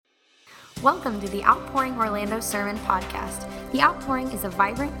Welcome to the Outpouring Orlando Sermon Podcast. The Outpouring is a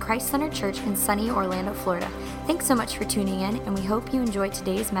vibrant, Christ-centered church in sunny Orlando, Florida. Thanks so much for tuning in, and we hope you enjoy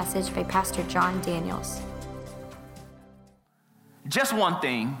today's message by Pastor John Daniels. Just one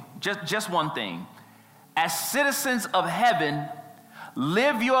thing. As citizens of heaven,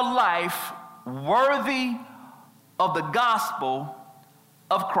 live your life worthy of the gospel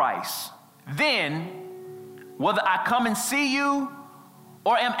of Christ. Then, whether I come and see you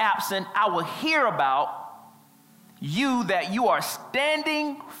or am absent, I will hear about you that you are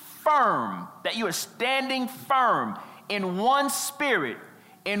standing firm, in one spirit,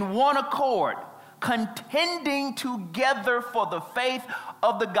 in one accord, contending together for the faith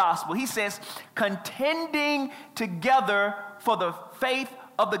of the gospel. He says, contending together for the faith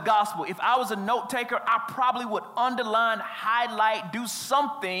of the gospel. If I was a note taker, I probably would underline, highlight, do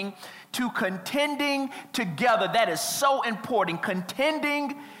something to contending together. That is so important.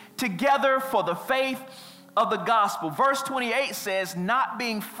 Contending together for the faith of the gospel. Verse 28 says, not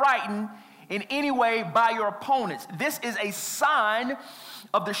being frightened in any way by your opponents. This is a sign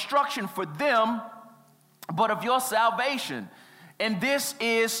of destruction for them, but of your salvation. And this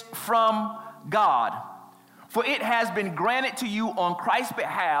is from God. For it has been granted to you on Christ's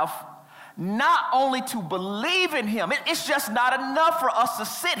behalf, not only to believe in him. It's just not enough for us to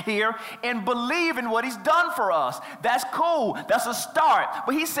sit here and believe in what he's done for us. That's cool. That's a start.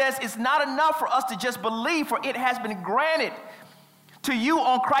 But he says it's not enough for us to just believe, for it has been granted to you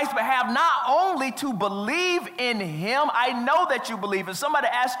on Christ's behalf, not only to believe in him. I know that you believe. If somebody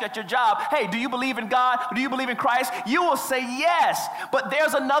asks you at your job, hey, do you believe in God? Do you believe in Christ? You will say yes. But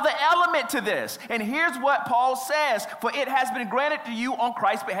there's another element to this. And here's what Paul says. For it has been granted to you on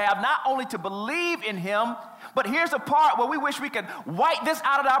Christ's behalf, not only to believe in him, but here's the part where we wish we could wipe this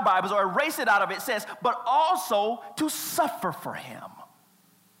out of our Bibles or erase it out of it. It says, but also to suffer for him.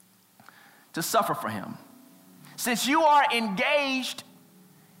 To suffer for him. Since you are engaged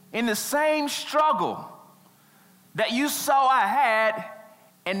in the same struggle that you saw I had,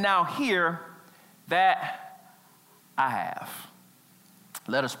 and now hear that I have.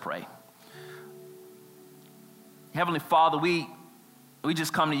 Let us pray. Heavenly Father, we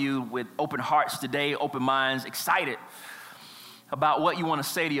just come to you with open hearts today, open minds, excited about what you want to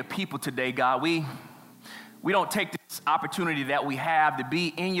say to your people today, God. We don't take this opportunity that we have to be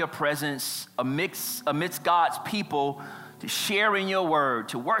in your presence amidst God's people, to share in your word,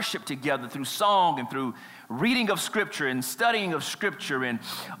 to worship together through song and through reading of Scripture and studying of Scripture and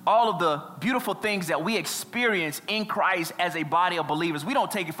all of the beautiful things that we experience in Christ as a body of believers. We don't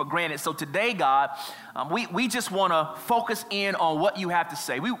take it for granted. So today, God, we just want to focus in on what you have to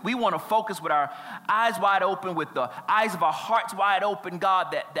say. We want to focus with our eyes wide open, with the eyes of our hearts wide open,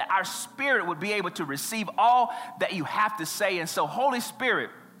 God, that our spirit would be able to receive all that you have to say. And so, Holy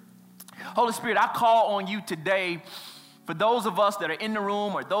Spirit, I call on you today. For those of us that are in the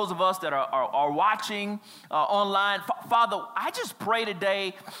room or those of us that are watching online, Father, I just pray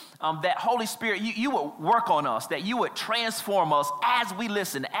today that Holy Spirit, you would work on us, that you would transform us as we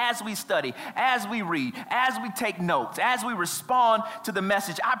listen, as we study, as we read, as we take notes, as we respond to the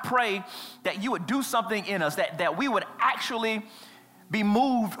message. I pray that you would do something in us, that we would actually be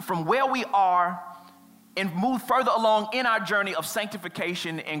moved from where we are and move further along in our journey of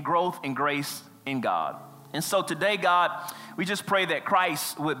sanctification and growth and grace in God. And so today, God, we just pray that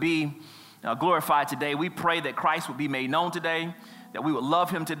Christ would be glorified today. We pray that Christ would be made known today, that we would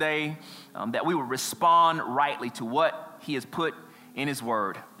love him today, that we would respond rightly to what he has put in his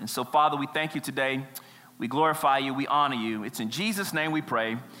word. And so, Father, we thank you today. We glorify you. We honor you. It's in Jesus' name we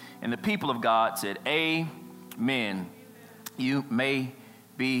pray. And the people of God said, amen. You may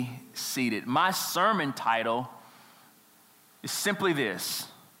be seated. My sermon title is simply this: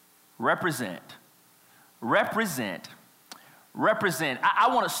 represent. Represent. I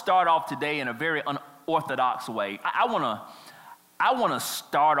want to start off today in a very unorthodox way. I want to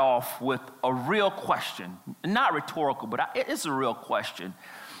start off with a real question, not rhetorical, but it's a real question.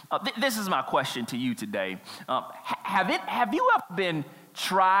 This is my question to you today. Have you ever been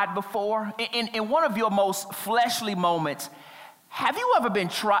tried before? In one of your most fleshly moments, have you ever been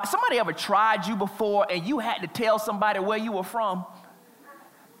tried? Somebody ever tried you before and you had to tell somebody where you were from?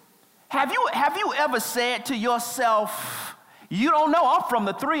 Have you ever said to yourself, you don't know, I'm from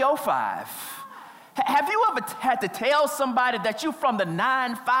the 305? Have you ever had to tell somebody that you're from the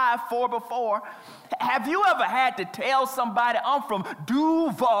 954 before? Have you ever had to tell somebody, I'm from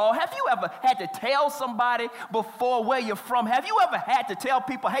Duval? Have you ever had to tell somebody before where you're from? Have you ever had to tell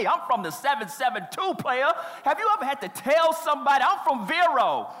people, hey, I'm from the 772 player? Have you ever had to tell somebody, I'm from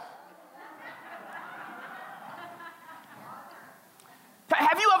Vero?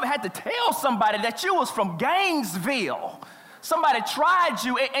 Have you ever had to tell somebody that you was from Gainesville? Somebody tried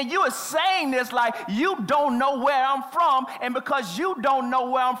you, and you are saying this like, you don't know where I'm from, and because you don't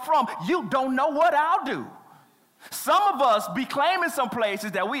know where I'm from, you don't know what I'll do. Some of us be claiming some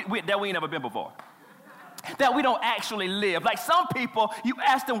places that we ain't never been before, that we don't actually live. Like some people, you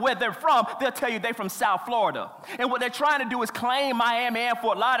ask them where they're from, they'll tell you they're from South Florida. And what they're trying to do is claim Miami and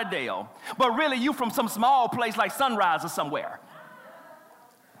Fort Lauderdale, but really you from some small place like Sunrise or somewhere.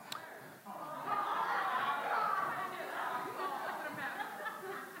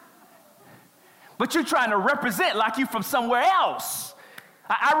 But you're trying to represent like you from somewhere else.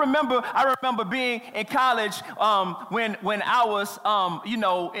 I remember being in college when I was,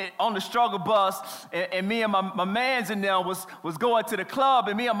 on the struggle bus, and me and my mans in there was going to the club,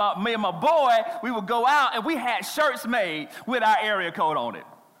 and me and my boy, we would go out, and we had shirts made with our area code on it.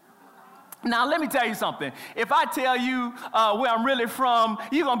 Now, let me tell you something. If I tell you where I'm really from,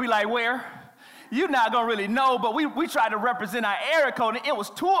 you're going to be like, where? You're not going to really know, but we tried to represent our area code, and it was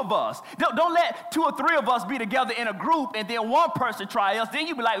two of us. Don't let two or three of us be together in a group, and then one person try us. Then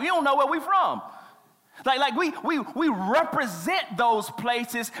you be like, we don't know where we from. Like we represent those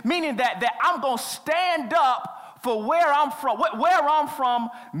places, meaning that I'm going to stand up for where I'm from. Where I'm from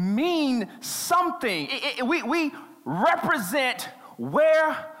mean something. We represent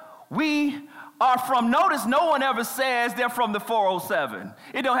where we are from. Notice no one ever says they're from the 407.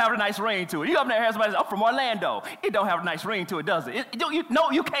 It don't have a nice ring to it. You up there and somebody says, I'm from Orlando. It don't have a nice ring to it, does it?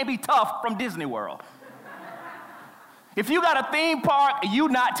 You can't be tough from Disney World. If you got a theme park, you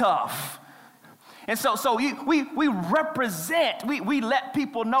not tough. And so we represent, we let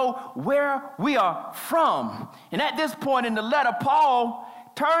people know where we are from. And at this point in the letter, Paul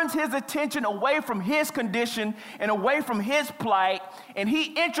turns his attention away from his condition and away from his plight, and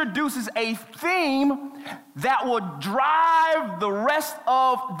he introduces a theme that will drive the rest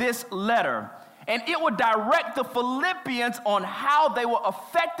of this letter. And it will direct the Philippians on how they will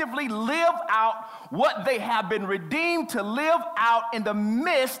effectively live out what they have been redeemed to live out in the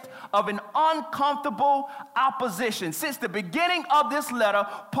midst of an uncomfortable opposition. Since the beginning of this letter,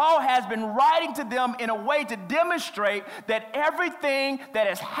 Paul has been writing to them in a way to demonstrate that everything that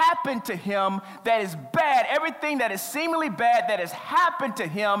has happened to him that is bad, everything that is seemingly bad that has happened to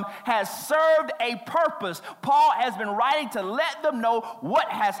him has served a purpose. Paul has been writing to let them know what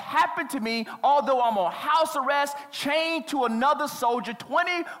has happened to me, although I'm on house arrest, chained to another soldier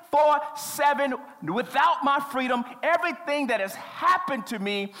 24/7 without my freedom. Everything that has happened to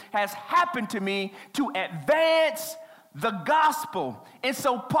me has happened to me to advance the gospel. And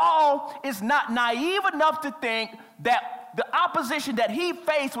so Paul is not naive enough to think that the opposition that he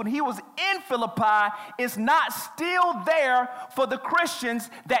faced when he was in Philippi is not still there for the Christians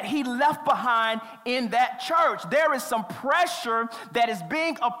that he left behind in that church. There is some pressure that is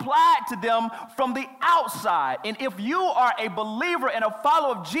being applied to them from the outside. And if you are a believer and a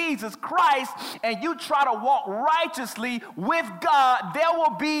follower of Jesus Christ and you try to walk righteously with God, there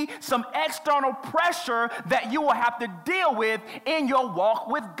will be some external pressure that you will have to deal with in your walk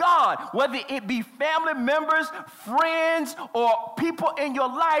with God, whether it be family members, friends, or people in your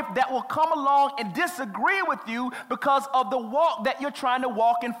life that will come along and disagree with you because of the walk that you're trying to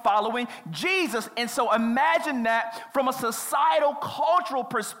walk in following Jesus. And so imagine that from a societal, cultural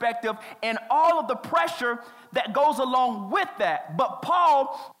perspective and all of the pressure that goes along with that. But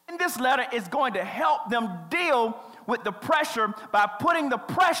Paul, in this letter, is going to help them deal with the pressure by putting the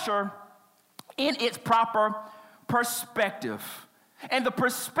pressure in its proper perspective. And the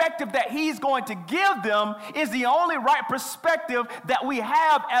perspective that he's going to give them is the only right perspective that we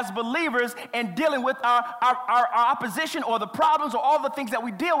have as believers in dealing with our opposition or the problems or all the things that we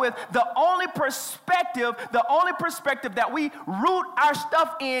deal with. The only perspective that we root our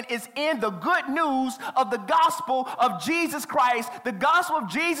stuff in is in the good news of the gospel of Jesus Christ. The gospel of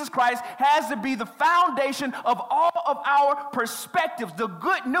Jesus Christ has to be the foundation of all of our perspectives. The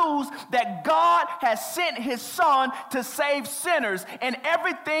good news that God has sent his son to save sinners. And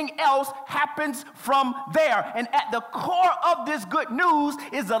everything else happens from there. And at the core of this good news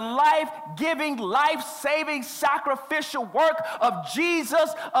is the life-giving, life-saving, sacrificial work of Jesus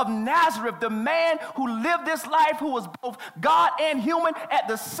of Nazareth, the man who lived this life, who was both God and human at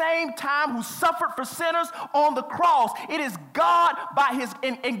the same time, who suffered for sinners on the cross. It is God by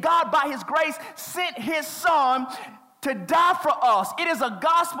his grace sent his son to die for us. It is a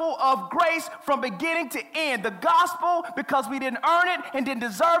gospel of grace from beginning to end. The gospel, because we didn't earn it and didn't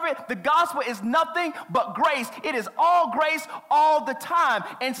deserve it, the gospel is nothing but grace. It is all grace all the time.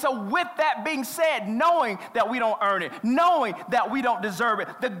 And so with that being said, knowing that we don't earn it, knowing that we don't deserve it,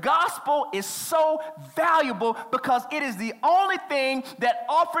 the gospel is so valuable because it is the only thing that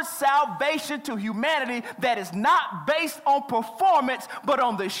offers salvation to humanity that is not based on performance, but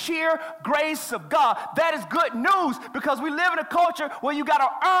on the sheer grace of God. That is good news, because we live in a culture where you got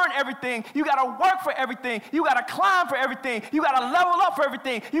to earn everything. You got to work for everything. You got to climb for everything. You got to level up for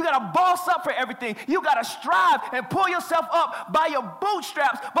everything. You got to boss up for everything. You got to strive and pull yourself up by your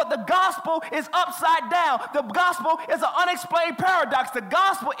bootstraps. But the gospel is upside down. The gospel is an unexplained paradox. The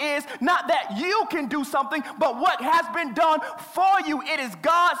gospel is not that you can do something, but what has been done for you. It is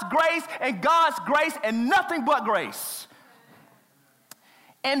God's grace and nothing but grace.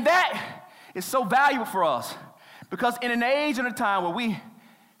 And that is so valuable for us. Because in an age and a time where we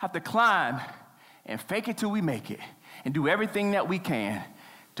have to climb and fake it till we make it and do everything that we can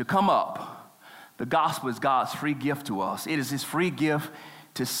to come up, the gospel is God's free gift to us. It is his free gift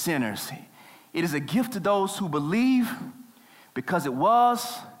to sinners. It is a gift to those who believe, because it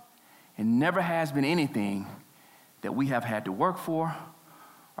was and never has been anything that we have had to work for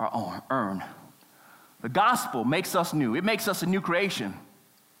or earn. The gospel makes us new. It makes us a new creation.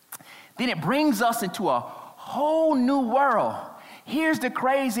 Then it brings us into a whole new world. Here's the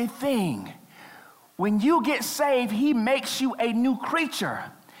crazy thing. When you get saved, he makes you a new creature.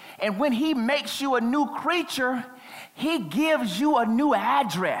 And when he makes you a new creature, he gives you a new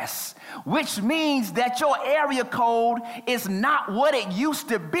address, which means that your area code is not what it used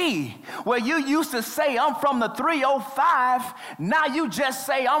to be. Where you used to say, I'm from the 305, now you just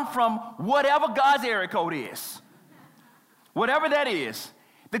say, I'm from whatever God's area code is. Whatever that is.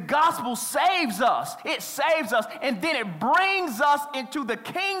 The gospel saves us. It saves us, and then it brings us into the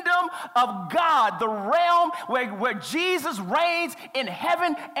kingdom of God, the realm where Jesus reigns in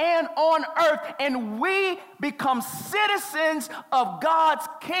heaven and on earth, and we become citizens of God's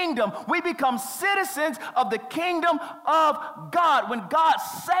kingdom. We become citizens of the kingdom of God. When God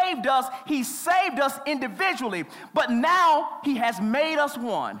saved us, he saved us individually, but now he has made us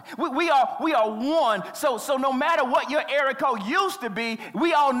one. We are one, so no matter what your area code used to be,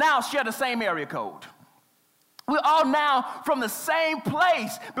 we all now share the same area code. We're all now from the same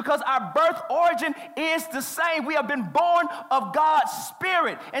place because our birth origin is the same. We have been born of God's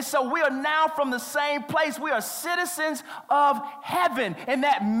Spirit. And so we are now from the same place. We are citizens of heaven. And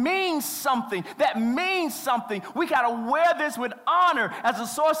that means something. That means something. We got to wear this with honor as a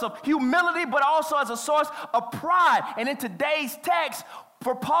source of humility, but also as a source of pride. And in today's text,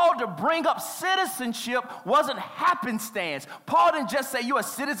 for Paul to bring up citizenship wasn't happenstance. Paul didn't just say you are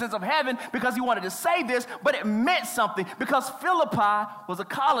citizens of heaven because he wanted to say this, but it meant something because Philippi was a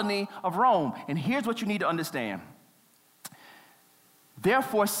colony of Rome. And here's what you need to understand.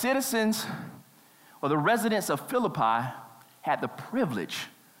 Therefore, citizens or the residents of Philippi had the privilege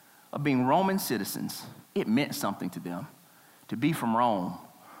of being Roman citizens. It meant something to them to be from Rome.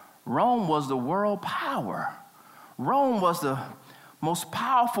 Rome was the world power. Rome was the most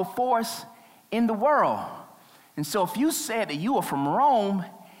powerful force in the world. And so if you said that you were from Rome,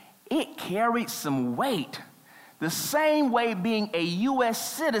 it carried some weight. The same way being a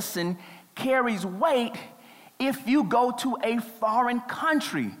U.S. citizen carries weight if you go to a foreign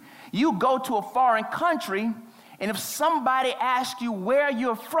country. You go to a foreign country, and if somebody asks you where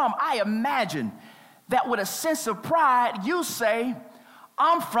you're from, I imagine that with a sense of pride, you say,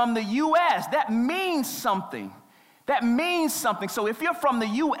 I'm from the U.S. That means something. That means something. So if you're from the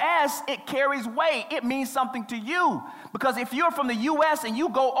U.S., it carries weight. It means something to you. Because if you're from the U.S. and you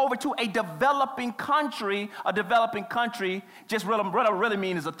go over to a developing country just what I really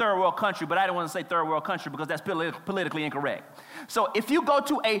mean is a third world country, but I don't want to say third world country because that's politically incorrect. So if you go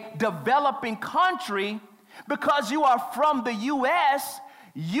to a developing country, because you are from the U.S.,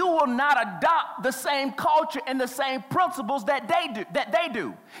 you will not adopt the same culture and the same principles that they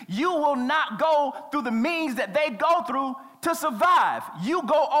do. You will not go through the means that they go through to survive. You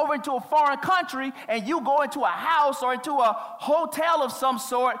go over into a foreign country and you go into a house or into a hotel of some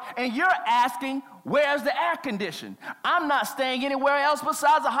sort and you're asking, where's the air condition? I'm not staying anywhere else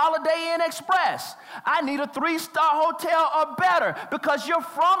besides a Holiday Inn Express. I need a 3-star hotel or better because you're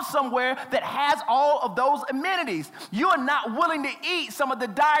from somewhere that has all of those amenities. You're not willing to eat some of the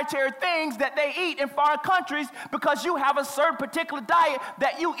dietary things that they eat in foreign countries because you have a certain particular diet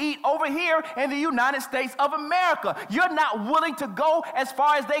that you eat over here in the United States of America. You're not willing to go as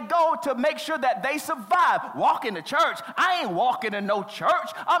far as they go to make sure that they survive. Walking to church. I ain't walking to no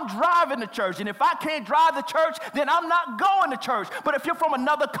church. I'm driving to church. And if I I can't drive to church, then I'm not going to church. But if you're from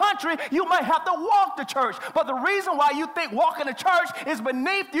another country, you might have to walk to church. But the reason why you think walking to church is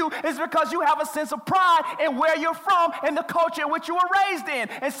beneath you is because you have a sense of pride in where you're from and the culture in which you were raised in.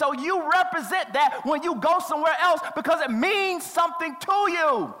 And so you represent that when you go somewhere else because it means something to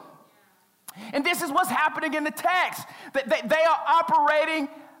you. And this is what's happening in the text. They are operating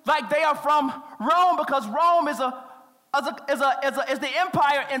like they are from Rome because Rome is the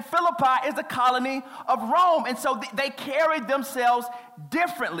empire, and Philippi is a colony of Rome. And so they carried themselves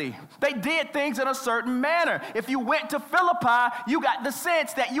differently. They did things in a certain manner. If you went to Philippi, you got the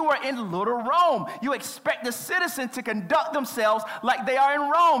sense that you were in little Rome. You expect the citizens to conduct themselves like they are in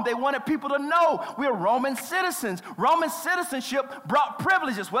Rome. They wanted people to know we're Roman citizens. Roman citizenship brought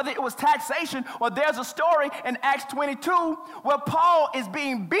privileges, whether it was taxation or there's a story in Acts 22 where Paul is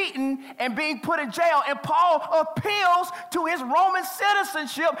being beaten and being put in jail, and Paul appeals to his Roman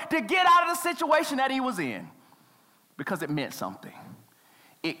citizenship to get out of the situation that he was in because it meant something.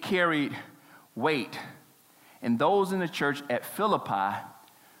 It carried weight. And those in the church at Philippi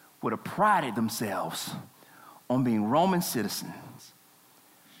would have prided themselves on being Roman citizens.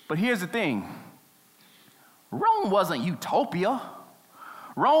 But here's the thing. Rome wasn't utopia.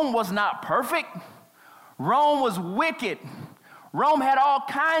 Rome was not perfect. Rome was wicked. Rome had all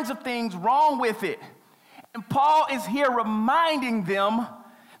kinds of things wrong with it. And Paul is here reminding them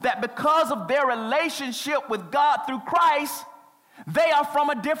that because of their relationship with God through Christ, they are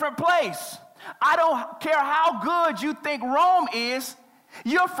from a different place. I don't care how good you think Rome is.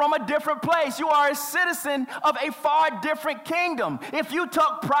 You're from a different place. You are a citizen of a far different kingdom. If you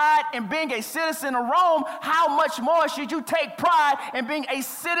took pride in being a citizen of Rome, how much more should you take pride in being a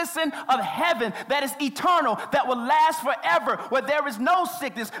citizen of heaven that is eternal, that will last forever, where there is no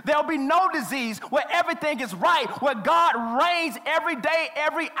sickness, there will be no disease, where everything is right, where God reigns every day,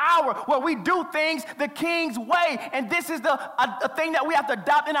 every hour, where we do things the King's way. And this is a thing that we have to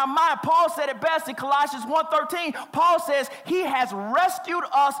adopt in our mind. Paul said it best in Colossians 1:13. Paul says he has rescued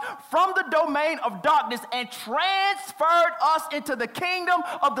us from the domain of darkness and transferred us into the kingdom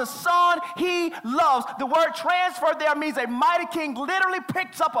of the Son he loves. The word transfer there means a mighty king literally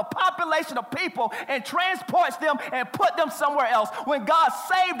picks up a population of people and transports them and put them somewhere else. When God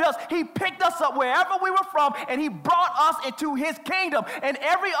saved us, he picked us up wherever we were from and he brought us into his kingdom. And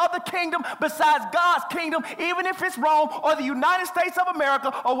every other kingdom besides God's kingdom, even if it's Rome or the United States of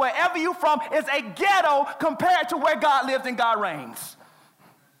America or wherever you're from, is a ghetto compared to where God lives and God reigns.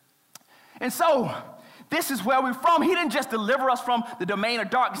 And so, this is where we're from. He didn't just deliver us from the domain of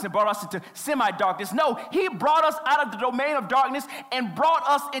darkness and brought us into semi-darkness. No, he brought us out of the domain of darkness and brought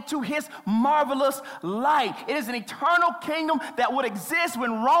us into his marvelous light. It is an eternal kingdom that would exist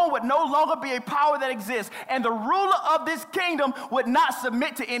when Rome would no longer be a power that exists. And the ruler of this kingdom would not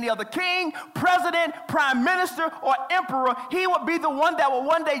submit to any other king, president, prime minister, or emperor. He would be the one that will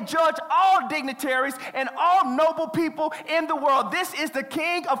one day judge all dignitaries and all noble people in the world. This is the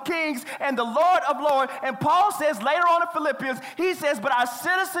King of kings and the Lord of lords. And Paul says later on in Philippians, he says, but our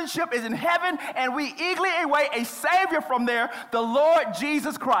citizenship is in heaven, and we eagerly await a Savior from there, the Lord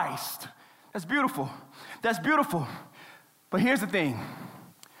Jesus Christ. That's beautiful. That's beautiful. But here's the thing.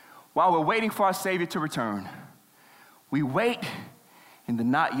 While we're waiting for our Savior to return, we wait in the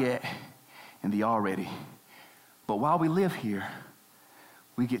not yet and the already. But while we live here,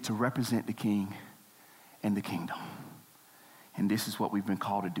 we get to represent the King and the kingdom. And this is what we've been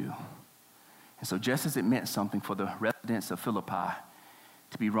called to do. And so just as it meant something for the residents of Philippi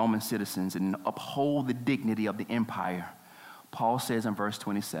to be Roman citizens and uphold the dignity of the empire, Paul says in verse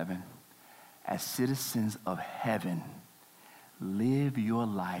 27, as citizens of heaven, live your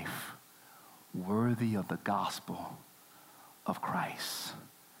life worthy of the gospel of Christ.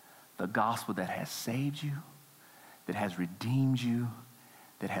 The gospel that has saved you, that has redeemed you,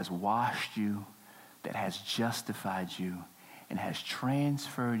 that has washed you, that has justified you, and has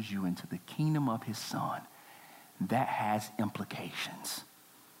transferred you into the kingdom of his Son. That has implications.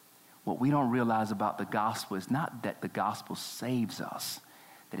 What we don't realize about the gospel is not that the gospel saves us,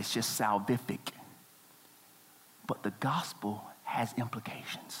 that it's just salvific, but the gospel has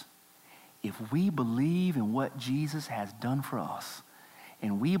implications. If we believe in what Jesus has done for us,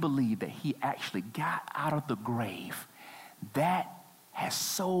 and we believe that he actually got out of the grave, that has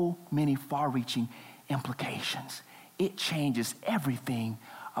so many far-reaching implications. It changes everything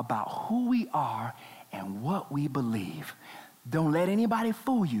about who we are and what we believe. Don't let anybody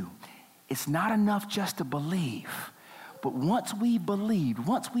fool you. It's not enough just to believe. But once we believe,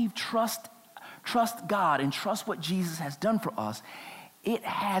 once we trust God and trust what Jesus has done for us, it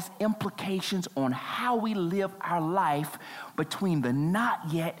has implications on how we live our life between the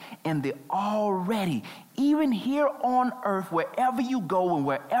not yet and the already. Even here on earth, wherever you go and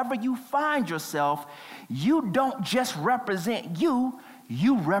wherever you find yourself, you don't just represent you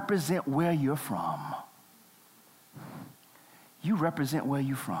represent where you're from. You represent where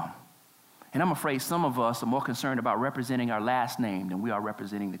you're from. And I'm afraid some of us are more concerned about representing our last name than we are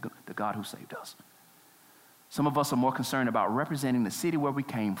representing the God who saved us. Some of us are more concerned about representing the city where we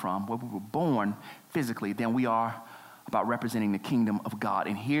came from, where we were born physically, than we are about representing the kingdom of God.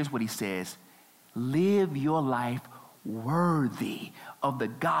 And here's what he says: live your life worthy of the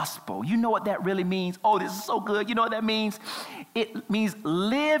gospel. You know what that really means? Oh, this is so good. You know what that means? It means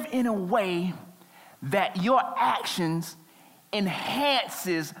live in a way that your actions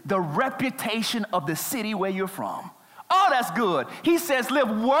enhances the reputation of the city where you're from. Oh, that's good. He says live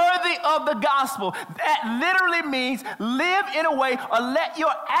worthy of the gospel. That literally means live in a way, or let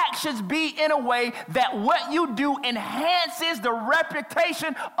your actions be in a way that what you do enhances the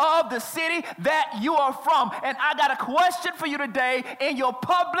reputation of the city that you are from. And I got a question for you today. In your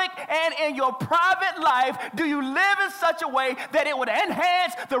public and in your private life, do you live in such a way that it would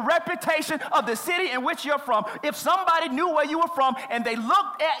enhance the reputation of the city in which you're from? If somebody knew where you were from and they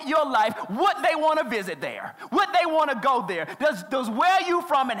looked at your life, would they want to visit there? Would they want to go there? Does where you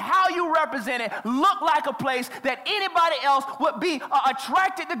from and how you represent it look like a place that anybody else would be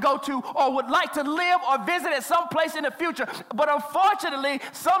attracted to go to or would like to live or visit at some place in the future? But unfortunately,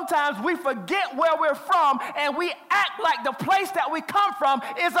 sometimes we forget where we're from and we act like the place that we come from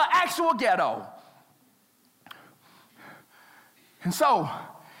is an actual ghetto. And so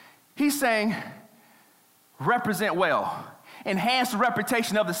he's saying, represent well. Enhance the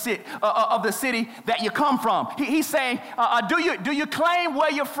reputation of the city that you come from. He's saying, do you claim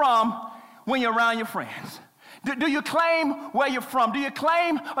where you're from when you're around your friends? Do you claim where you're from? Do you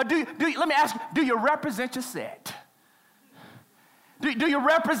claim, or let me ask you, do you represent your set? Do you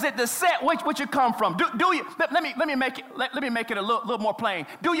represent the set which you come from? Do you? Let me make it a little more plain.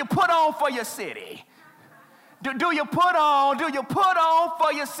 Do you put on for your city? Do you put on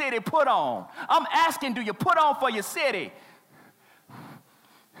for your city? Put on. I'm asking, do you put on for your city?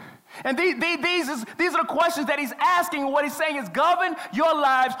 And these are the questions that he's asking. What he's saying is, govern your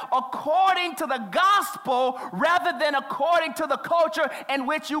lives according to the gospel rather than according to the culture in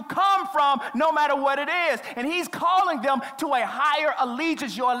which you come from, no matter what it is. And he's calling them to a higher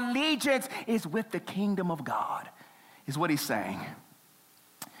allegiance. Your allegiance is with the kingdom of God, is what he's saying.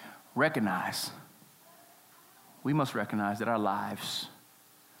 We must recognize that our lives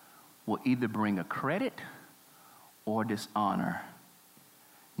will either bring a credit or dishonor,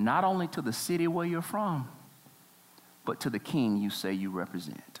 not only to the city where you're from, but to the king you say you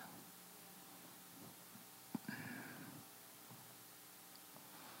represent.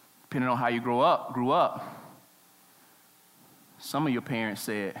 Depending on how you grew up, some of your parents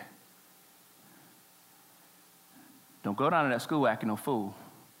said, don't go down to that school acting no fool.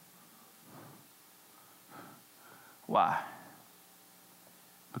 Why?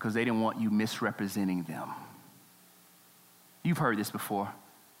 Because they didn't want you misrepresenting them. You've heard this before.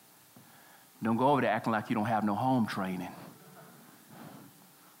 Don't go over there acting like you don't have no home training.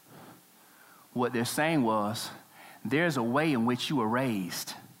 What they're saying was, there's a way in which you were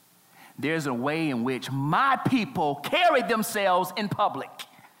raised. There's a way in which my people carried themselves in public.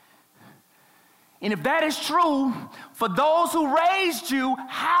 And if that is true for those who raised you,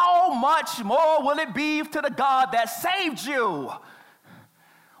 how much more will it be to the God that saved you?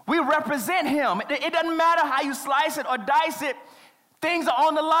 We represent him. It doesn't matter how you slice it or dice it. Things are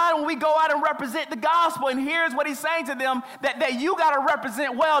on the line when we go out and represent the gospel. And here's what he's saying to them, that you got to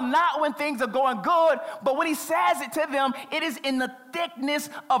represent well, not when things are going good, but when he says it to them, it is in the thickness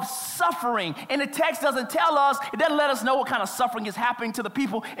of suffering. And the text doesn't tell us, it doesn't let us know what kind of suffering is happening to the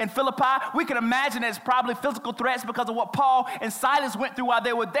people in Philippi. We can imagine it's probably physical threats because of what Paul and Silas went through while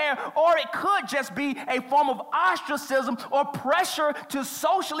they were there, or it could just be a form of ostracism or pressure to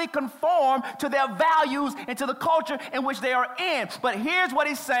socially conform to their values and to the culture in which they are in. But here's what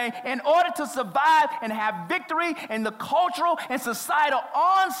he's saying: in order to survive and have victory in the cultural and societal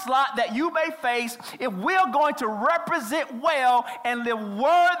onslaught that you may face, if we're going to represent well and live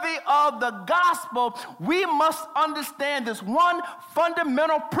worthy of the gospel, we must understand this one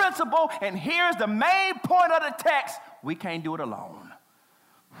fundamental principle. And here's the main point of the text: we can't do it alone.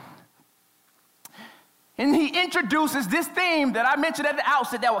 And he introduces this theme that I mentioned at the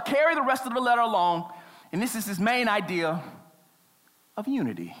outset that will carry the rest of the letter along. And this is his main idea of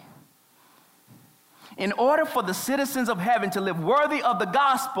unity. In order for the citizens of heaven to live worthy of the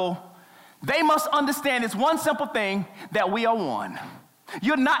gospel, they must understand this one simple thing, that we are one.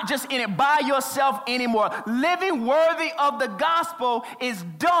 You're not just in it by yourself anymore. Living worthy of the gospel is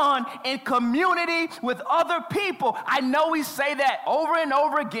done in community with other people. I know we say that over and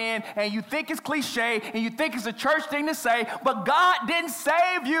over again, and you think it's cliche, and you think it's a church thing to say, but God didn't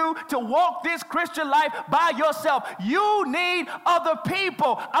save you to walk this Christian life by yourself. You need other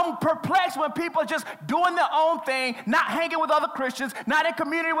people. I'm perplexed when people are just doing their own thing, not hanging with other Christians, not in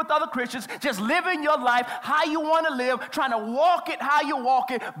community with other Christians, just living your life how you want to live, trying to walk it how you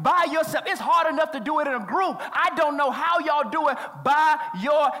walk it by yourself. It's hard enough to do it in a group. I don't know how y'all do it by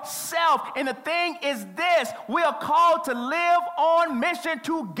yourself. And the thing is this, we are called to live on mission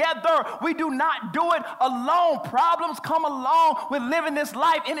together. We do not do it alone. Problems come along with living this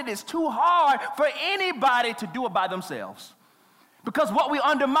life, and it is too hard for anybody to do it by themselves. Because what we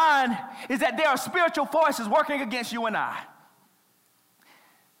undermine is that there are spiritual forces working against you and I.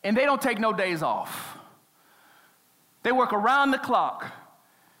 And they don't take no days off. They work around the clock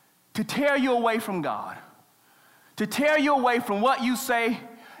to tear you away from God, to tear you away from what you say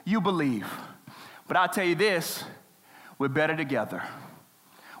you believe. But I'll tell you this, we're better together.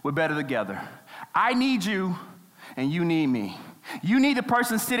 We're better together. I need you, and you need me. You need the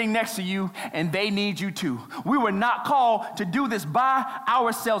person sitting next to you, and they need you too. We were not called to do this by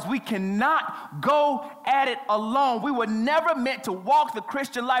ourselves. We cannot go at it alone. We were never meant to walk the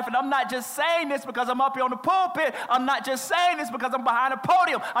Christian life. And I'm not just saying this because I'm up here on the pulpit. I'm not just saying this because I'm behind a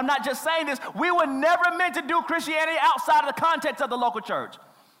podium. I'm not just saying this. We were never meant to do Christianity outside of the context of the local church.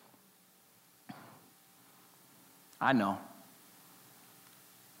 I know.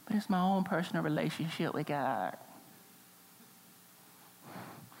 But it's my own personal relationship with God.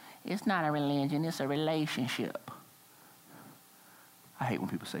 It's not a religion, it's a relationship. I hate when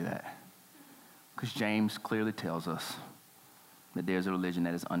people say that, because James clearly tells us that there's a religion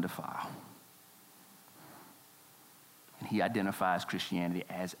that is undefiled. And he identifies Christianity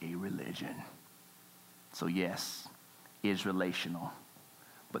as a religion. So yes, it's relational,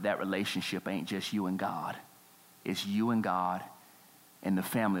 but that relationship ain't just you and God. It's you and God and the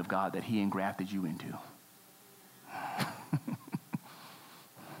family of God that he engrafted you into.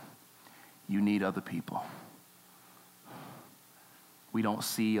 You need other people. We don't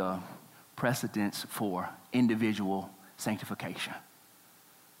see a precedence for individual sanctification.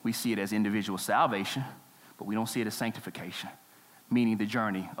 We see it as individual salvation, but we don't see it as sanctification, meaning the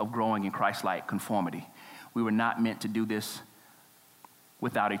journey of growing in Christ-like conformity. We were not meant to do this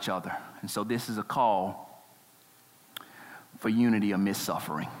without each other. And so this is a call for unity amidst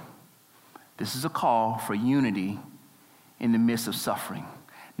suffering. This is a call for unity in the midst of suffering.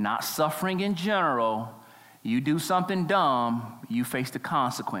 Not suffering in general. You do something dumb, you face the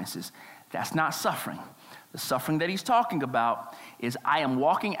consequences. That's not suffering. The suffering that he's talking about is I am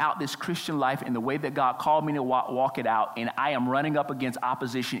walking out this Christian life in the way that God called me to walk it out, and I am running up against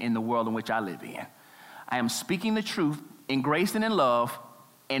opposition in the world in which I live in. I am speaking the truth in grace and in love,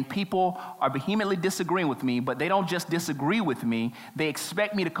 and people are vehemently disagreeing with me, but they don't just disagree with me, they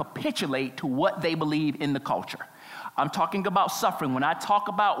expect me to capitulate to what they believe in the culture. I'm talking about suffering. When I talk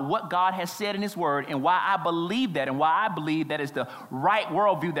about what God has said in his word and why I believe that and why I believe that is the right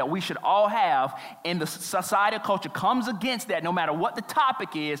worldview that we should all have, and the society or culture comes against that no matter what the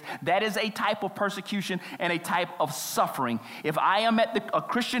topic is, that is a type of persecution and a type of suffering. If I am a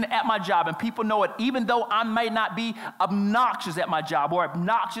Christian at my job and people know it, even though I may not be obnoxious at my job or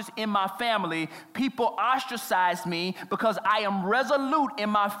obnoxious in my family, people ostracize me because I am resolute in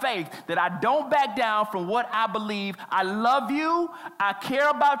my faith that I don't back down from what I believe. I love you. I care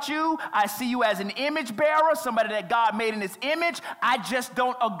about you. I see you as an image bearer, somebody that God made in his image. I just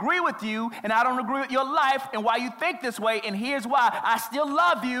don't agree with you, and I don't agree with your life and why you think this way, and here's why. I still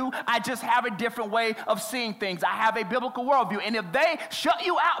love you. I just have a different way of seeing things. I have a biblical worldview, and if they shut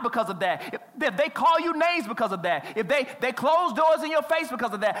you out because of that, if they call you names because of that, if they close doors in your face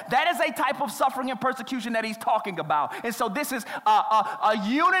because of that, that is a type of suffering and persecution that he's talking about. And so this is a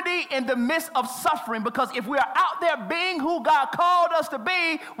unity in the midst of suffering, because if we are out there being who God called us to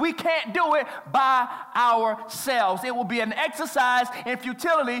be, we can't do it by ourselves. It will be an exercise in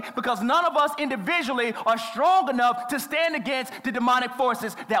futility because none of us individually are strong enough to stand against the demonic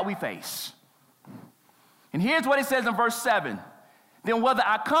forces that we face. And here's what it says in verse 7. Then whether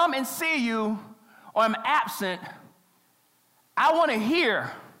I come and see you or am absent, I want to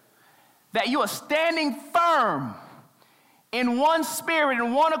hear that you are standing firm in one spirit,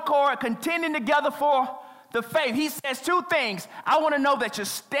 in one accord, contending together for the faith. He says two things. I want to know that you're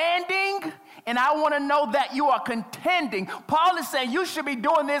standing, and I want to know that you are contending. Paul is saying you should be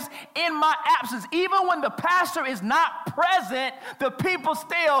doing this in my absence. Even when the pastor is not present, the people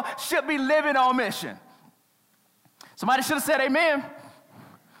still should be living on mission. Somebody should have said amen.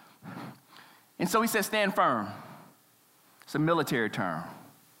 And so he says, stand firm. It's a military term.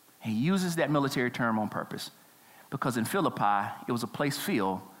 He uses that military term on purpose because in Philippi, it was a place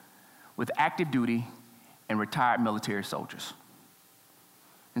filled with active duty and retired military soldiers.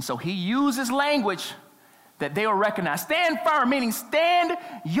 And so he uses language that they will recognize. Stand firm, meaning stand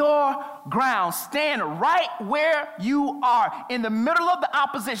your ground. Stand right where you are in the middle of the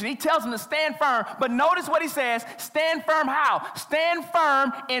opposition. He tells them to stand firm, but notice what he says. Stand firm how? Stand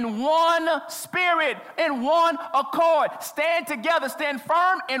firm in one spirit, in one accord. Stand together, stand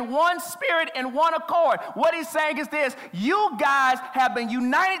firm in one spirit, in one accord. What he's saying is this: you guys have been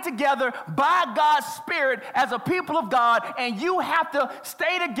united together by God's Spirit as a people of God, and you have to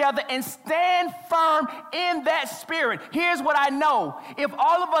stay together and stand firm in that spirit. Here's what I know. If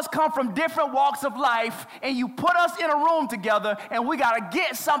all of us come from different walks of life and you put us in a room together and we got to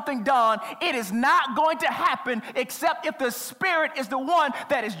get something done, it is not going to happen except if the Spirit is the one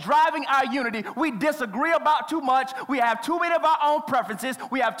that is driving our unity. We disagree about too much. We have too many of our own preferences.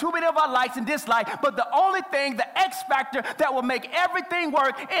 We have too many of our likes and dislikes. But the only thing, the X factor that will make everything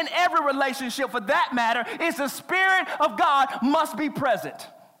work in every relationship for that matter is the Spirit of God must be present.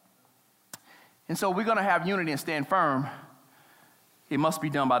 And so we're going to have unity and stand firm. It must be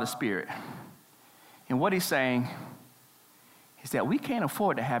done by the Spirit. And what he's saying is that we can't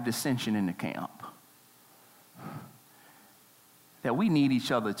afford to have dissension in the camp. That we need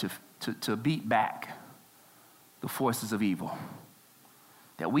each other to beat back the forces of evil.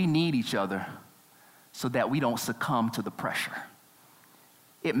 That we need each other so that we don't succumb to the pressure.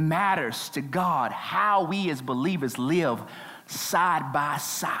 It matters to God how we as believers live side by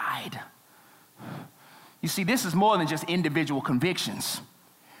side. You see, this is more than just individual convictions.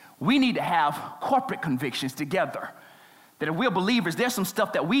 We need to have corporate convictions together. That if we're believers, there's some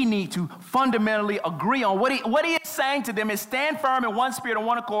stuff that we need to fundamentally agree on. What he is saying to them is stand firm in one spirit and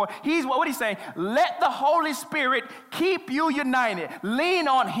one accord. What he's saying, let the Holy Spirit keep you united. Lean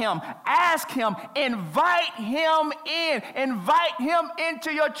on him. Ask him. Invite him in. Invite him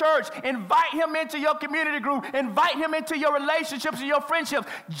into your church. Invite him into your community group. Invite him into your relationships and your friendships.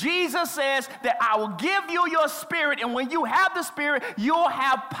 Jesus says that I will give you your Spirit, and when you have the Spirit, you'll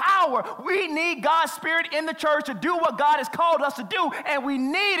have power. We need God's Spirit in the church to do what God has called us to do, and we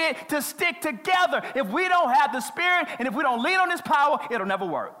need it to stick together. If we don't have the Spirit and if we don't lean on His power, it'll never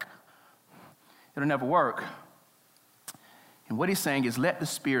work. It'll never work. And what he's saying is let the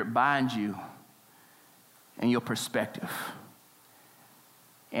Spirit bind you in your perspective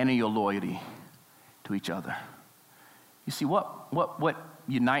and in your loyalty to each other. You see, what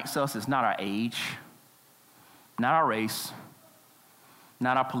unites us is not our age, not our race,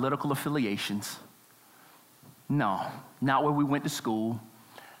 not our political affiliations. No, not where we went to school.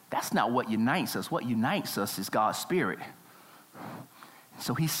 That's not what unites us. What unites us is God's Spirit.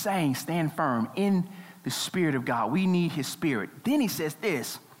 So he's saying, stand firm in the Spirit of God. We need His Spirit. Then he says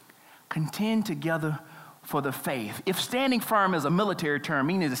this, contend together for the faith. If standing firm is a military term,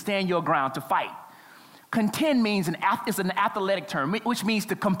 meaning to stand your ground, to fight, contend means it's an athletic term, which means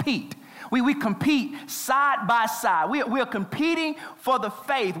to compete. We compete side by side. We are competing for the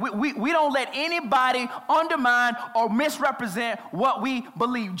faith. We don't let anybody undermine or misrepresent what we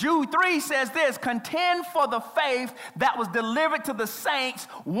believe. Jude 3 says this, contend for the faith that was delivered to the saints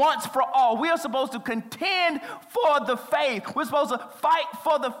once for all. We are supposed to contend for the faith. We're supposed to fight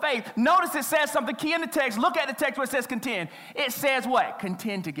for the faith. Notice it says something key in the text. Look at the text where it says contend. It says what?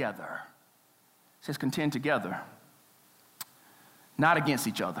 Contend together. It says contend together, not against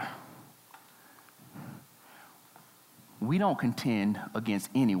each other. We don't contend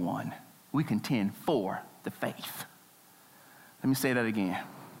against anyone. We contend for the faith. Let me say that again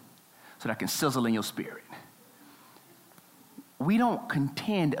so that I can sizzle in your spirit. We don't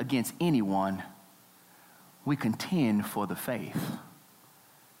contend against anyone. We contend for the faith.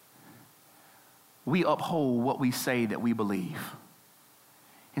 We uphold what we say that we believe.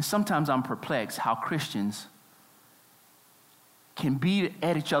 And sometimes I'm perplexed how Christians can be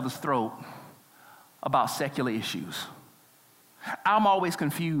at each other's throat about secular issues. I'm always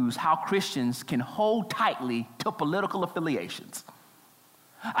confused how Christians can hold tightly to political affiliations.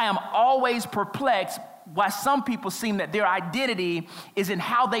 I am always perplexed why some people seem that their identity is in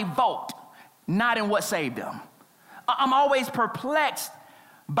how they vote, not in what saved them. I'm always perplexed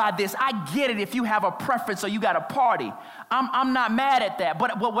by this. I get it if you have a preference or you got a party. I'm not mad at that.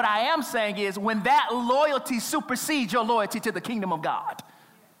 But what I am saying is when that loyalty supersedes your loyalty to the kingdom of God.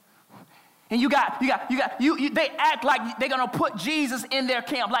 And they act like they're going to put Jesus in their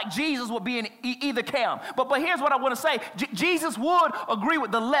camp, like Jesus would be in either camp. But here's what I want to say. Jesus would agree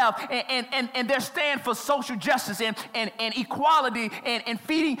with the left and their stand for social justice and equality and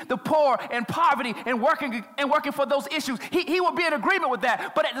feeding the poor and poverty and working for those issues. He would be in agreement with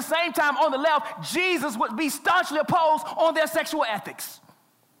that. But at the same time, on the left, Jesus would be staunchly opposed on their sexual ethics.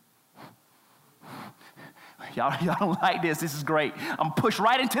 Y'all don't like this. This is great. I'm pushed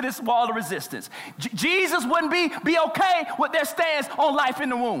right into this wall of resistance. Jesus wouldn't be okay with their stance on life in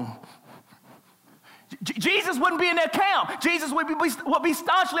the womb. Jesus wouldn't be in their camp. Jesus would be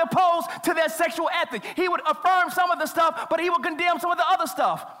staunchly opposed to their sexual ethic. He would affirm some of the stuff, but he would condemn some of the other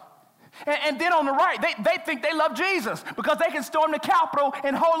stuff. And then on the right, they think they love Jesus because they can storm the Capitol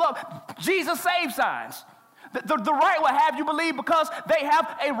and hold up Jesus save signs. The right will have you believe because they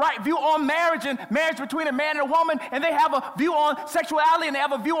have a right view on marriage and marriage between a man and a woman, and they have a view on sexuality, and they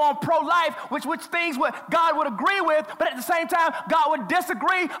have a view on pro-life, which things God would agree with, but at the same time, God would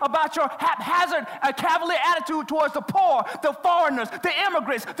disagree about your haphazard, cavalier attitude towards the poor, the foreigners, the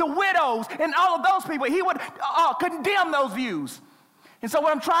immigrants, the widows, and all of those people. He would condemn those views. And so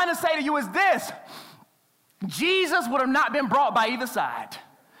what I'm trying to say to you is this: Jesus would have not been brought by either side.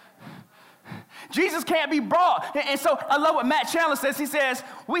 Jesus can't be brought. And so I love what Matt Chandler says. He says,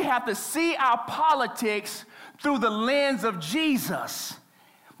 we have to see our politics through the lens of Jesus.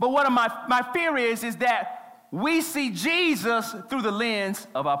 But what my fear is that we see Jesus through the lens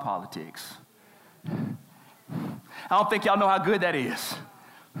of our politics. I don't think y'all know how good that is.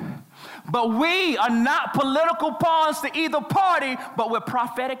 But we are not political pawns to either party, but we're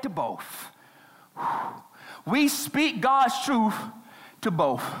prophetic to both. We speak God's truth to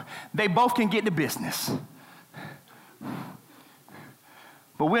both. They both can get the business.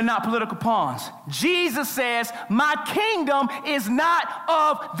 But we're not political pawns. Jesus says, my kingdom is not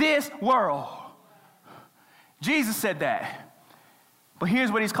of this world. Jesus said that. But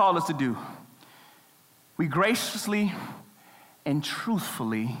here's what he's called us to do. We graciously and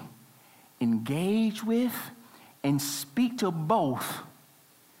truthfully engage with and speak to both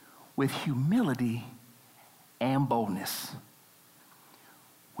with humility and boldness.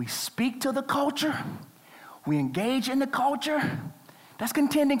 We speak to the culture. We engage in the culture. That's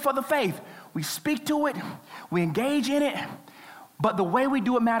contending for the faith. We speak to it. We engage in it. But the way we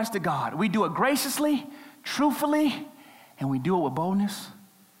do it matters to God. We do it graciously, truthfully, and we do it with boldness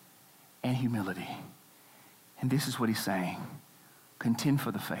and humility. And this is what he's saying. Contend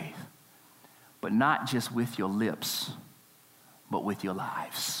for the faith, but not just with your lips, but with your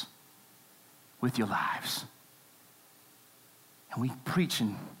lives. With your lives. And we preach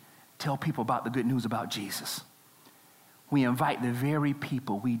and tell people about the good news about Jesus. We invite the very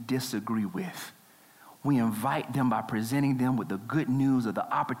people we disagree with. We invite them by presenting them with the good news of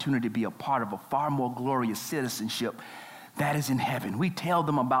the opportunity to be a part of a far more glorious citizenship that is in heaven. We tell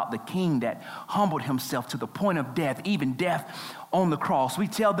them about the king that humbled himself to the point of death, even death on the cross. We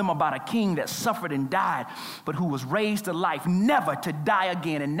tell them about a king that suffered and died, but who was raised to life, never to die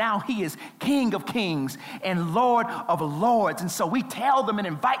again. And now he is King of kings and Lord of lords. And so we tell them and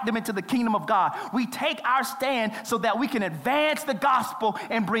invite them into the kingdom of God. We take our stand so that we can advance the gospel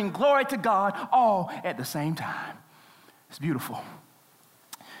and bring glory to God all at the same time. It's beautiful.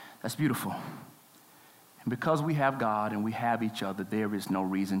 That's beautiful. And because we have God and we have each other, there is no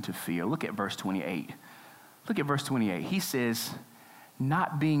reason to fear. Look at verse 28. Look at verse 28. He says,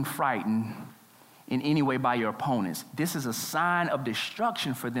 not being frightened in any way by your opponents. This is a sign of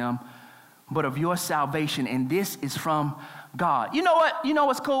destruction for them, but of your salvation, and this is from God. You know what? You know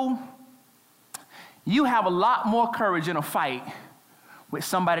what's cool? You have a lot more courage in a fight with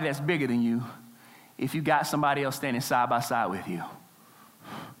somebody that's bigger than you if you got somebody else standing side by side with you.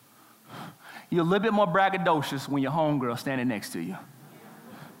 You're a little bit more braggadocious when your homegirl standing next to you.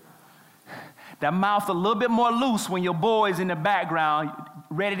 That mouth a little bit more loose when your boy's in the background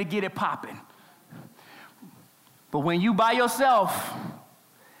ready to get it popping. But when you by yourself,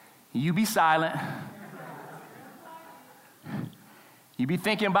 you be silent. You be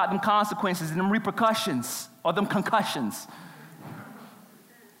thinking about them consequences and them repercussions or them concussions.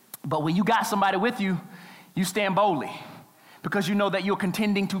 But when you got somebody with you, you stand boldly because you know that you're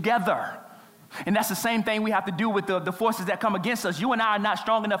contending together. And that's the same thing we have to do with the forces that come against us. You and I are not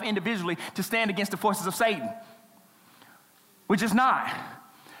strong enough individually to stand against the forces of Satan. We're just not.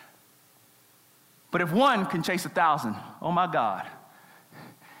 But if one can chase 1,000, oh my God,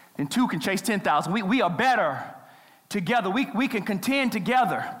 then two can chase 10,000. We are better together. We can contend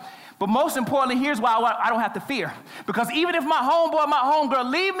together. But most importantly, here's why I don't have to fear. Because even if my homeboy, my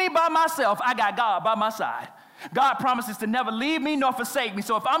homegirl leave me by myself, I got God by my side. God promises to never leave me nor forsake me.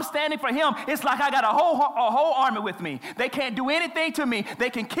 So if I'm standing for him, it's like I got a whole army with me. They can't do anything to me. They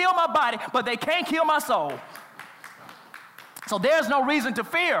can kill my body, but they can't kill my soul. So there's no reason to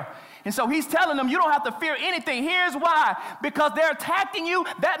fear. And so he's telling them, you don't have to fear anything. Here's why. Because they're attacking you.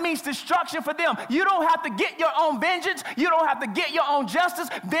 That means destruction for them. You don't have to get your own vengeance. You don't have to get your own justice.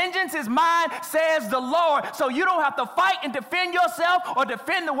 Vengeance is mine, says the Lord. So you don't have to fight and defend yourself or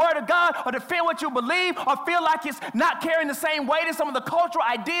defend the word of God or defend what you believe or feel like it's not carrying the same weight as some of the cultural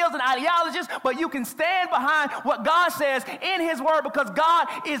ideals and ideologies. But you can stand behind what God says in his word because God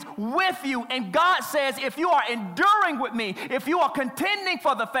is with you. And God says, if you are enduring with me, if you are contending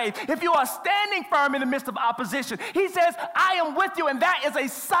for the faith, if you are standing firm in the midst of opposition, he says, I am with you, and that is a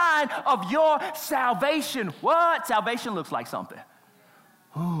sign of your salvation. What? Salvation looks like something.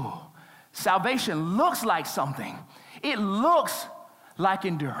 Ooh, salvation looks like something. It looks like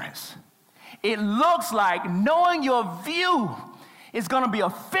endurance. It looks like knowing your view is going to be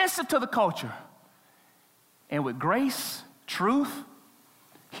offensive to the culture. And with grace, truth,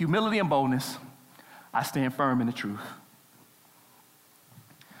 humility, and boldness, I stand firm in the truth.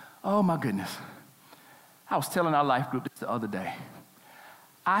 Oh, my goodness. I was telling our life group this the other day.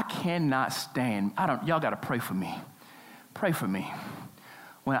 I cannot stand, y'all got to pray for me. Pray for me.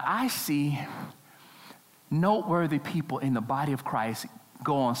 When I see noteworthy people in the body of Christ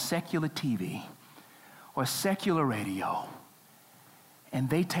go on secular TV or secular radio,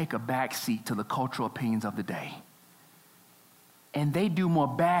 and they take a back seat to the cultural opinions of the day, and they do more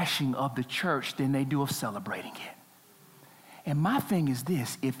bashing of the church than they do of celebrating it. And my thing is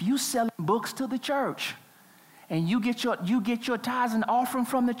this: if you selling books to the church and you get your tithes and offering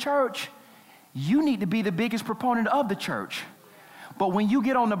from the church, you need to be the biggest proponent of the church. But when you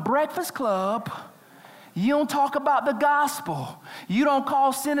get on the Breakfast Club, you don't talk about the gospel. You don't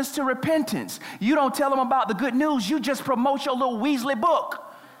call sinners to repentance. You don't tell them about the good news. You just promote your little Weasley book.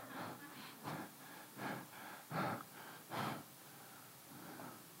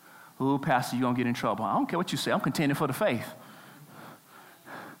 Ooh, Pastor, you're going to get in trouble. I don't care what you say. I'm contending for the faith.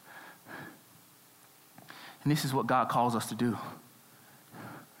 And this is what God calls us to do.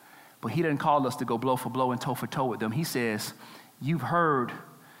 But he doesn't call us to go blow for blow and toe for toe with them. He says, you've heard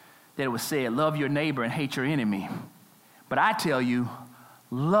that it was said, love your neighbor and hate your enemy. But I tell you,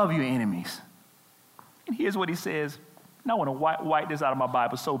 love your enemies. And here's what he says. And I want to wipe this out of my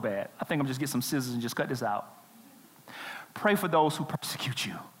Bible so bad. I think I'm just get some scissors and just cut this out. Pray for those who persecute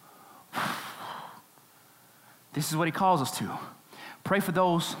you. This is what he calls us to. Pray for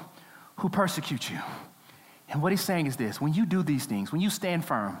those who persecute you. And what he's saying is this: when you do these things, when you stand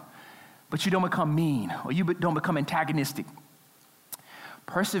firm, but you don't become mean or you don't become antagonistic,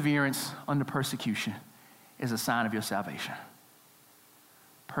 perseverance under persecution is a sign of your salvation.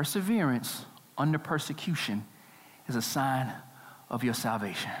 Perseverance under persecution is a sign of your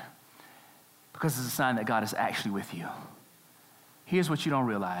salvation because it's a sign that God is actually with you. Here's what you don't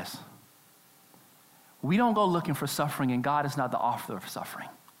realize. We don't go looking for suffering, and God is not the author of suffering.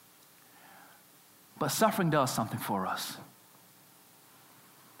 But suffering does something for us.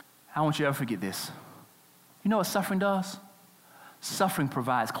 I don't want you to ever forget this. You know what suffering does? Suffering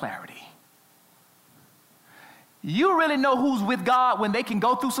provides clarity. You really know who's with God when they can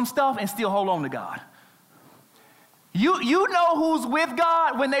go through some stuff and still hold on to God. You know who's with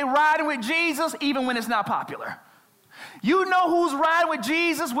God when they riding with Jesus even when it's not popular. You know who's riding with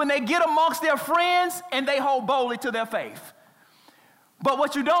Jesus when they get amongst their friends and they hold boldly to their faith. But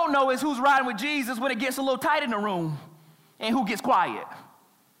what you don't know is who's riding with Jesus when it gets a little tight in the room and who gets quiet.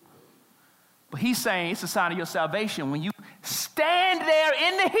 But he's saying it's a sign of your salvation when you stand there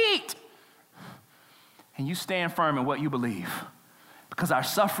in the heat and you stand firm in what you believe, because our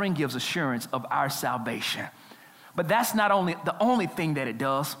suffering gives assurance of our salvation. But that's not only the only thing that it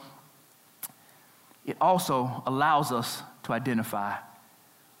does. It also allows us to identify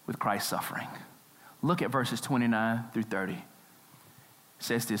with Christ's suffering. Look at verses 29 through 30. It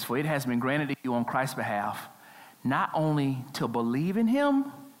says this: for it has been granted to you on Christ's behalf, not only to believe in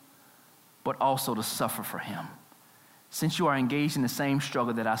him, but also to suffer for him. Since you are engaged in the same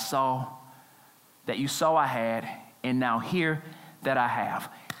struggle that you saw I had, and now hear that I have.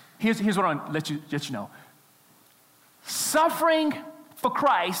 Here's what I want to let you know. Suffering for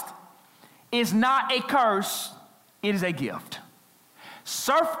Christ is not a curse, it is a gift.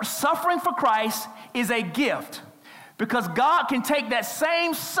 Suffering for Christ is a gift, because God can take that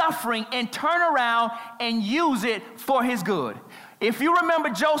same suffering and turn around and use it for his good. If you remember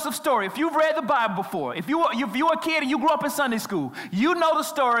Joseph's story, if you've read the Bible before, if you were a kid and you grew up in Sunday school, you know the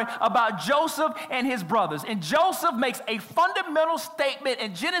story about Joseph and his brothers. And Joseph makes a fundamental statement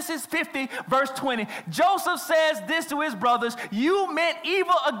in Genesis 50, verse 20. Joseph says this to his brothers, "You meant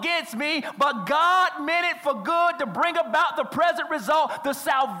evil against me, but God meant it for good to bring about the present result, the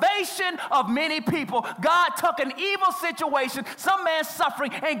salvation of many people." God took an evil situation, some man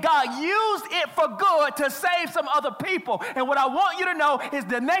suffering, and God used it for good to save some other people. And what I want you to know is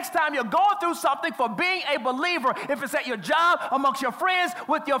the next time you're going through something for being a believer, if it's at your job, amongst your friends,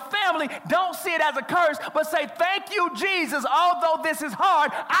 with your family, don't see it as a curse, but say, "Thank you, Jesus. Although this is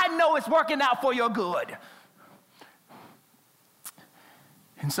hard, I know it's working out for your good."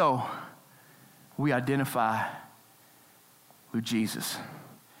 And so we identify with Jesus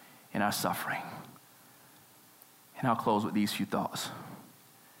in our suffering. And I'll close with these few thoughts.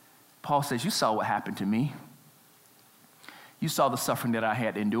 Paul says, "You saw what happened to me. You saw the suffering that I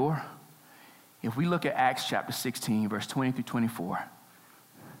had to endure." If we look at Acts chapter 16, verse 20 through 24,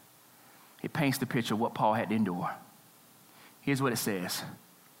 it paints the picture of what Paul had to endure. Here's what it says.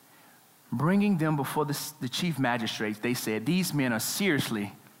 Bringing them before the chief magistrates, they said, "These men are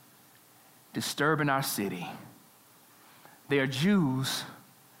seriously disturbing our city. They are Jews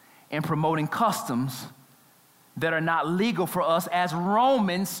and promoting customs that are not legal for us as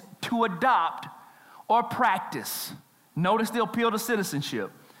Romans to adopt or practice." Notice the appeal to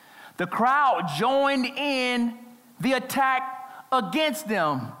citizenship. The crowd joined in the attack against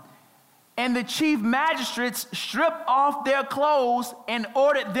them, and the chief magistrates stripped off their clothes and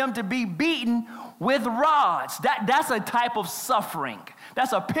ordered them to be beaten with rods. That's a type of suffering.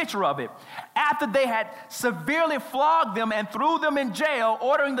 That's a picture of it. After they had severely flogged them and threw them in jail,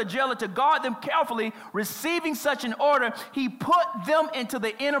 ordering the jailer to guard them carefully, receiving such an order, he put them into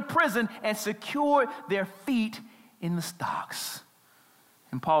the inner prison and secured their feet in the stocks.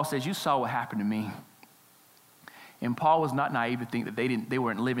 And Paul says, "You saw what happened to me." And Paul was not naive to think that they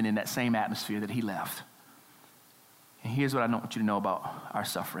weren't living in that same atmosphere that he left. And here's what I want you to know about our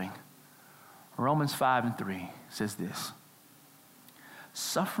suffering. Romans 5:3 says this: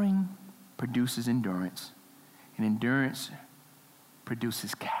 "Suffering produces endurance, and endurance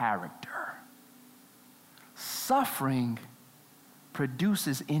produces character." Suffering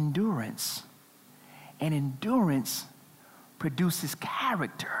produces endurance, and endurance produces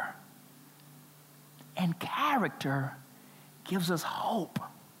character. And character gives us hope.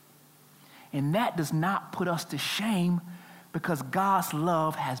 And that does not put us to shame, because God's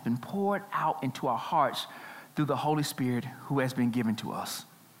love has been poured out into our hearts through the Holy Spirit who has been given to us.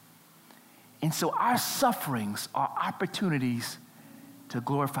 And so our sufferings are opportunities to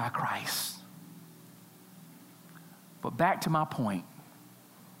glorify Christ. But back to my point,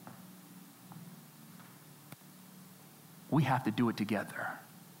 we have to do it together.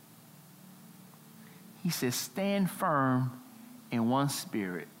 He says, "Stand firm in one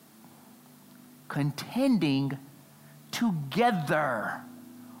spirit, contending together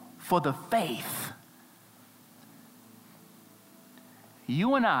for the faith."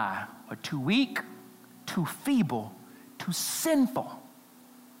 You and I are too weak, too feeble, too sinful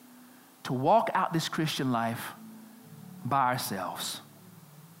to walk out this Christian life by ourselves.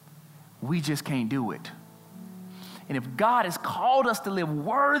 We just can't do it. And if God has called us to live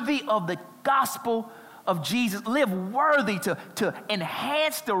worthy of the gospel of Jesus, live worthy to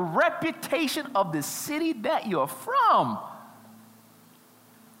enhance the reputation of the city that you're from,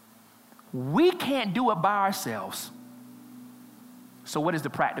 we can't do it by ourselves. So what is the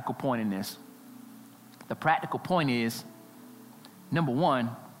practical point in this? The practical point is, number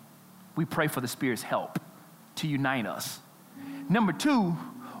one, we pray for the Spirit's help to unite us. Number two,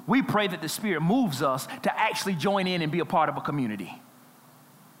 we pray that the Spirit moves us to actually join in and be a part of a community.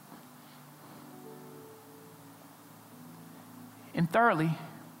 And thirdly,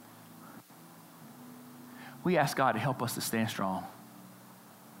 we ask God to help us to stand strong.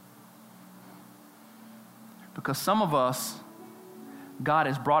 Because some of us, God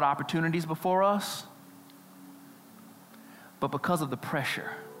has brought opportunities before us, but because of the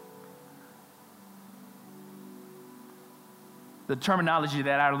pressure, the terminology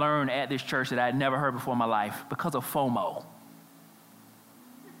that I learned at this church that I had never heard before in my life, because of FOMO.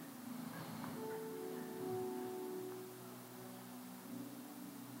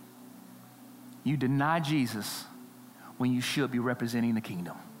 You deny Jesus when you should be representing the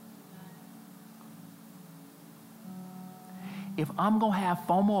kingdom. If I'm going to have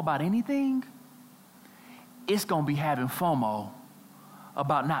FOMO about anything, it's going to be having FOMO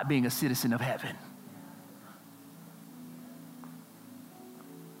about not being a citizen of heaven.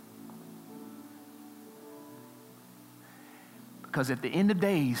 Because at the end of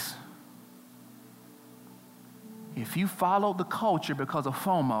days, if you follow the culture because of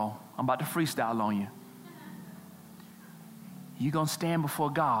FOMO, I'm about to freestyle on you. You're going to stand before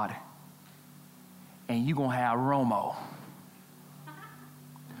God and you're going to have Romo.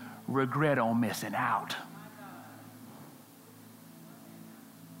 Regret on missing out.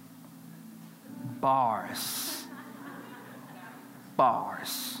 Bars.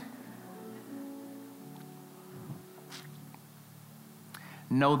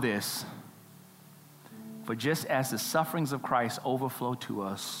 Know this, for just as the sufferings of Christ overflow to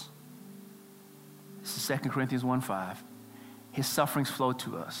us, this is 2 Corinthians 1:5, his sufferings flow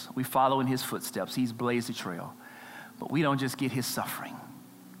to us. We follow in his footsteps. He's blazed the trail. But we don't just get his suffering.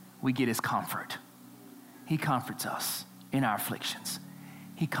 We get his comfort. He comforts us in our afflictions.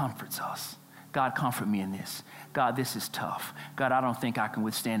 He comforts us. God, comfort me in this. God, this is tough. God, I don't think I can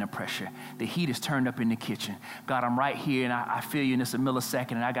withstand the pressure. The heat is turned up in the kitchen. God, I'm right here and I feel you in this a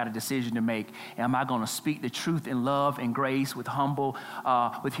millisecond and I got a decision to make. Am I going to speak the truth in love and grace with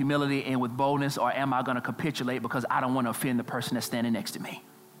with humility and with boldness, or am I going to capitulate because I don't want to offend the person that's standing next to me?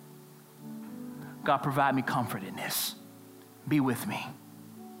 God, provide me comfort in this. Be with me.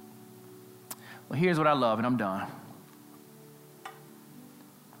 Well, here's what I love, and I'm done.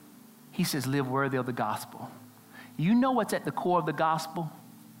 He says, live worthy of the gospel. You know what's at the core of the gospel?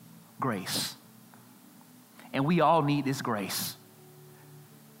 Grace. And we all need this grace.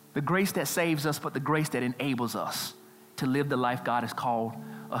 The grace that saves us, but the grace that enables us to live the life God has called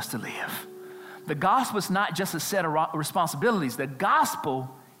us to live. The gospel is not just a set of responsibilities. The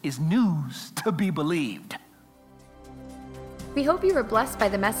gospel is news to be believed. We hope you were blessed by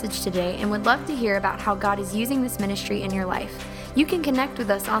the message today and would love to hear about how God is using this ministry in your life. You can connect with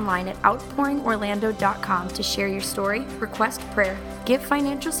us online at outpouringorlando.com to share your story, request prayer, give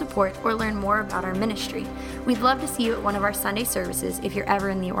financial support, or learn more about our ministry. We'd love to see you at one of our Sunday services if you're ever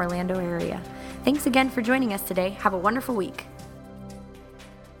in the Orlando area. Thanks again for joining us today. Have a wonderful week.